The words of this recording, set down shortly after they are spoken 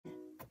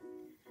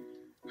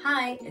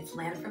Hi, it's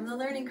Lana from the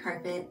Learning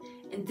Carpet.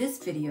 In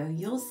this video,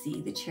 you'll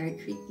see the Cherry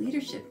Creek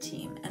leadership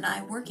team and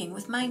I working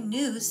with my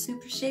new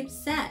Super Shape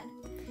set.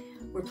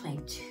 We're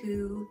playing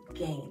two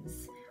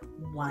games.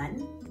 One,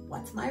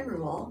 what's my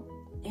rule?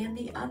 And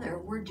the other,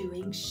 we're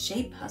doing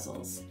shape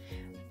puzzles.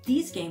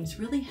 These games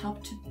really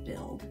help to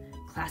build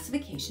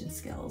classification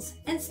skills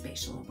and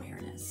spatial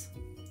awareness.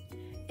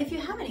 If you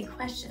have any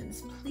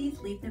questions, please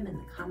leave them in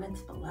the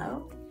comments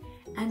below.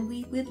 And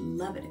we would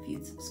love it if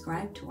you'd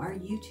subscribe to our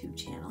YouTube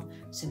channel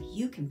so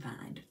you can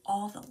find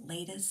all the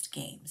latest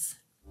games.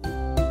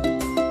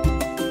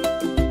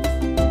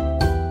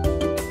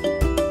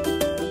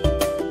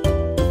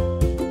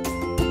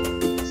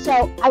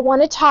 So I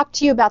want to talk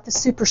to you about the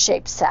Super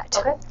Shape set.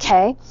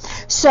 Okay.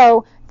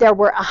 So there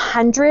were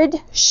 100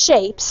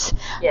 shapes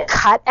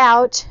cut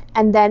out,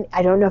 and then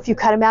I don't know if you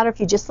cut them out or if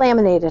you just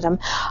laminated them.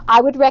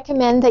 I would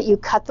recommend that you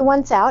cut the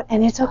ones out,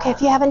 and it's okay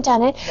if you haven't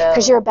done it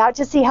because you're about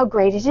to see how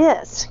great it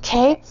is.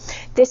 Okay.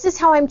 This is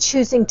how I'm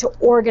choosing to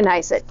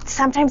organize it.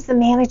 Sometimes the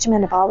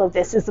management of all of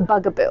this is a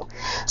bugaboo.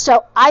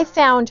 So I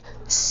found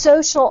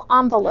social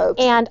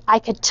envelopes, and I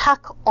could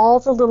tuck all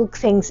the little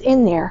things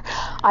in there.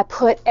 I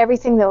put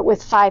everything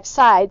with 5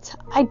 sides.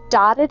 I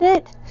dotted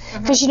it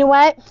because you know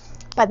what?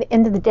 By the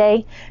end of the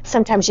day,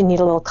 sometimes you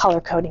need a little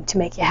color coding to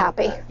make you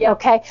happy.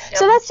 Okay?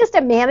 So that's just a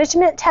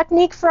management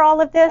technique for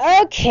all of this.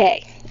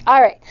 Okay.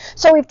 All right.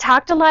 So we've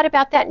talked a lot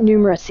about that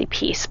numeracy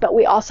piece, but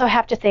we also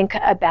have to think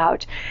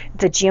about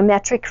the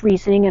geometric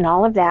reasoning and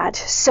all of that.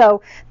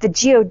 So the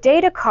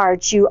geodata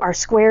cards, you are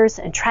squares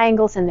and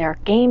triangles, and there are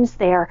games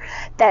there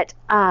that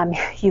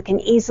you can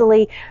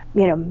easily,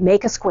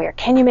 make a square.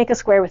 Can you make a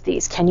square with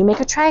these? Can you make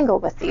a triangle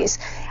with these?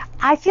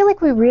 I feel like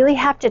we really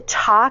have to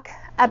talk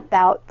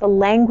about the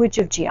language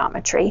of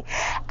geometry,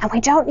 and we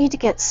don't need to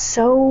get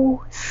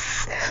so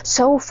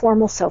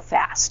formal so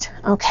fast.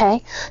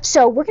 Okay,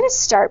 so we're going to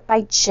start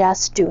by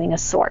just doing a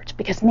sort,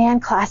 because man,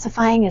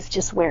 classifying is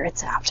just where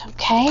it's at.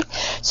 Okay,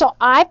 so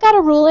I've got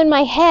a rule in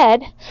my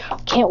head.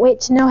 Can't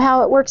wait to know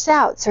how it works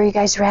out. So are you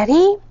guys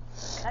ready?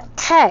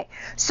 Okay,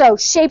 so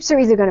shapes are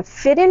either going to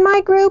fit in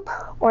my group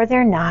or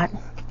they're not.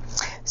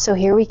 So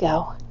here we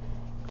go.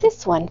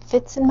 This one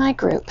fits in my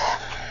group.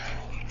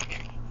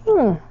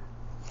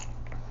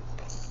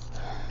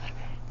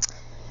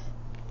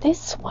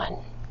 This one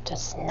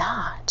does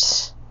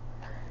not.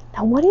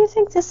 Now, what do you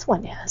think this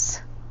one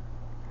is?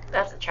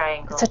 That's a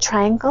triangle. It's a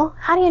triangle?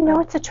 How do you know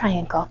it's a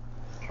triangle?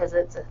 Because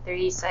it's a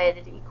three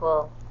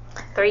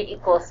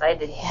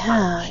equal-sided.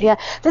 Yeah.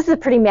 This is a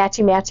pretty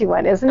matchy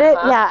one, isn't it?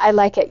 Yeah, I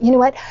like it. You know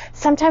what?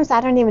 Sometimes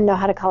I don't even know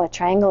how to call a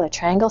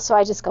triangle, so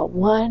I just go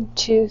 1,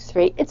 2,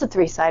 3. It's a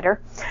 3-sider.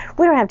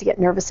 We don't have to get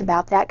nervous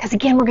about that, because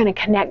again, we're going to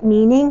connect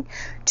meaning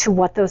to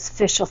what those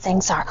official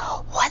things are.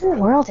 What in the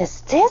world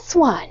is this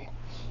one?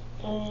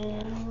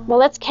 Well,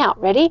 let's count.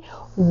 Ready?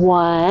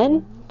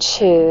 1,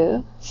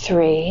 2,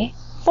 3,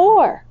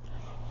 4.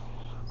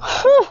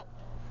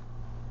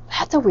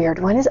 That's a weird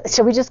one.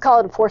 Should we just call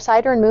it a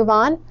 4-sider and move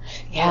on?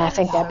 Yeah, I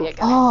think that'd be a good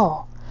one.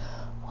 Oh,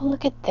 well,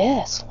 look at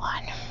this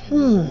one.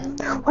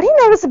 What do you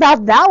notice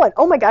about that one?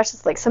 Oh my gosh,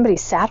 it's like somebody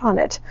sat on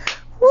it.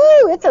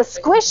 Woo, it's a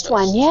squished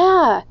one.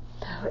 Yeah.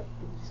 It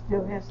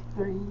still has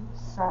 3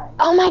 sides.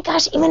 Oh my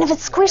gosh, even if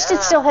it's squished,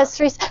 it still has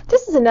 3.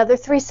 This is another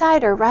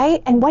 3-sider,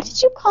 right? And what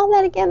did you call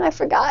that again? I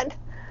forgot.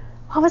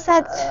 What was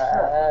that?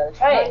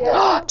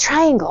 Triangle.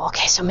 Triangle.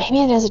 Okay, so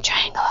maybe it is a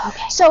triangle.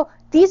 Okay. So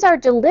these are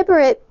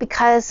deliberate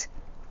because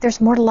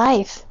there's more to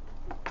life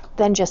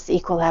than just the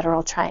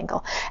equilateral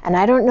triangle. And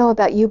I don't know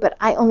about you, but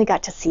I only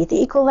got to see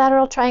the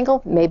equilateral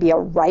triangle, maybe a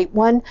right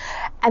one.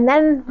 And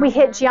then we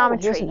hit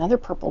geometry. Here's another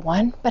purple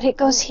one, but it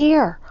goes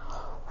here.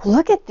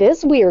 Look at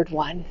this weird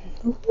one.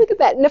 Look at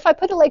that. And if I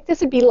put it like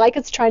this, it'd be like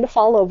it's trying to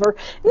fall over.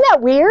 Isn't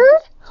that weird?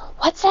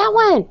 What's that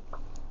one?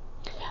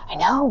 I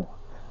know.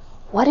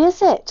 What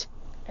is it?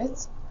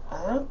 It's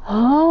it's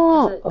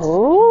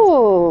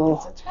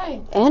a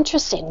triangle.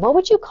 Interesting. What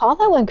would you call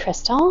that one,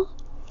 Crystal?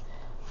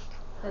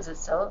 Is it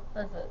still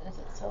a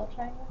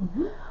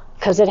triangle?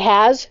 Because it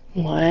has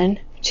 1,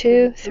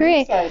 2,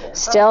 3.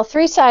 Still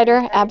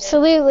 3-sider.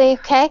 Absolutely.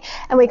 Okay.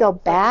 And we go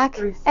back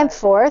and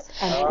forth.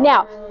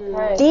 Now,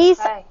 these,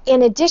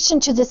 in addition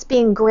to this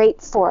being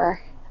great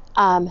for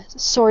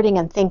sorting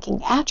and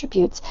thinking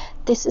attributes,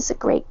 this is a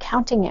great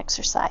counting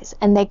exercise,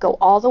 and they go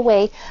all the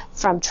way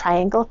from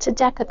triangle to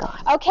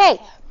decagon.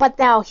 Okay, but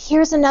now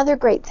here's another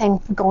great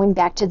thing going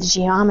back to the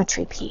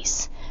geometry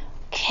piece.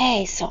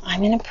 Okay, so I'm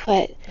going to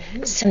put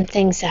some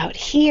things out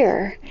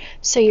here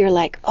so you're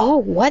like, oh,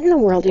 what in the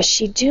world is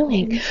she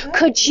doing?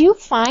 Could you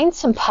find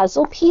some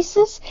puzzle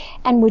pieces,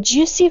 and would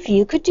you see if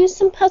you could do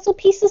some puzzle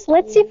pieces?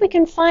 Let's see if we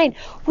can find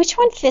which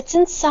one fits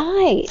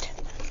inside.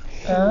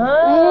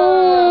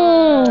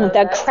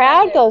 The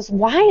crowd goes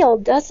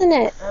wild, doesn't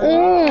it?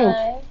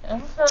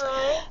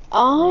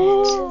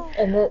 Oh.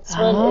 And this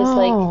one is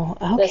like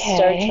the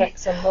Star Trek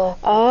symbol.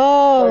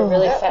 Oh. Or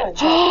really fat.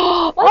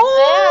 Oh,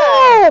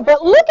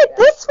 but look at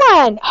this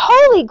one.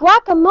 Holy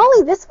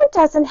guacamole. This one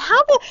doesn't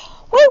have it.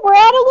 Wait, we're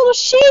out of little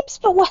shapes,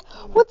 but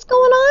what's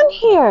going on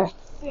here?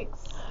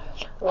 6.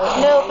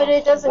 No, but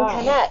it doesn't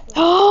connect.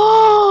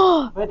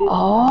 Oh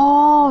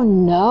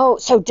no.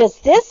 So does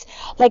this,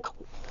 like,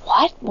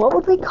 what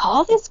would we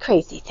call this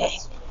crazy thing?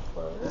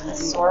 A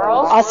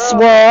swirl? A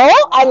swirl?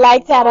 I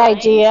like that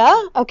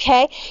idea.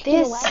 Okay.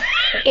 This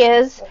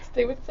is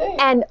They would say.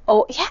 an,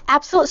 oh yeah,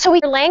 absolutely. So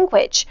your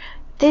language,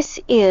 this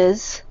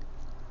is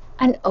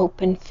an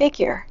open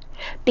figure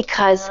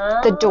because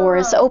the door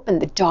is open.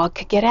 The dog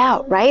could get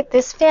out, right?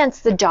 This fence,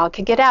 the dog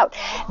could get out.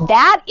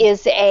 That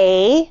is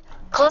a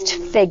closed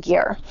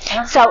figure.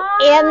 So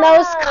in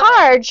those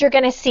cards, you're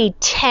going to see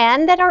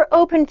 10 that are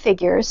open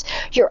figures.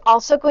 You're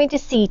also going to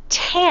see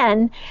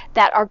 10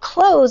 that are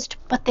closed,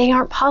 but they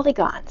aren't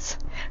polygons.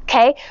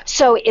 Okay?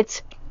 So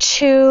it's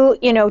two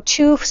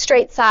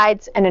straight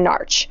sides and an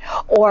arch,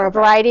 or a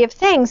variety of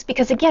things,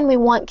 because again, we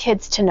want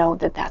kids to know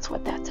that that's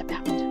what that's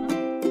about.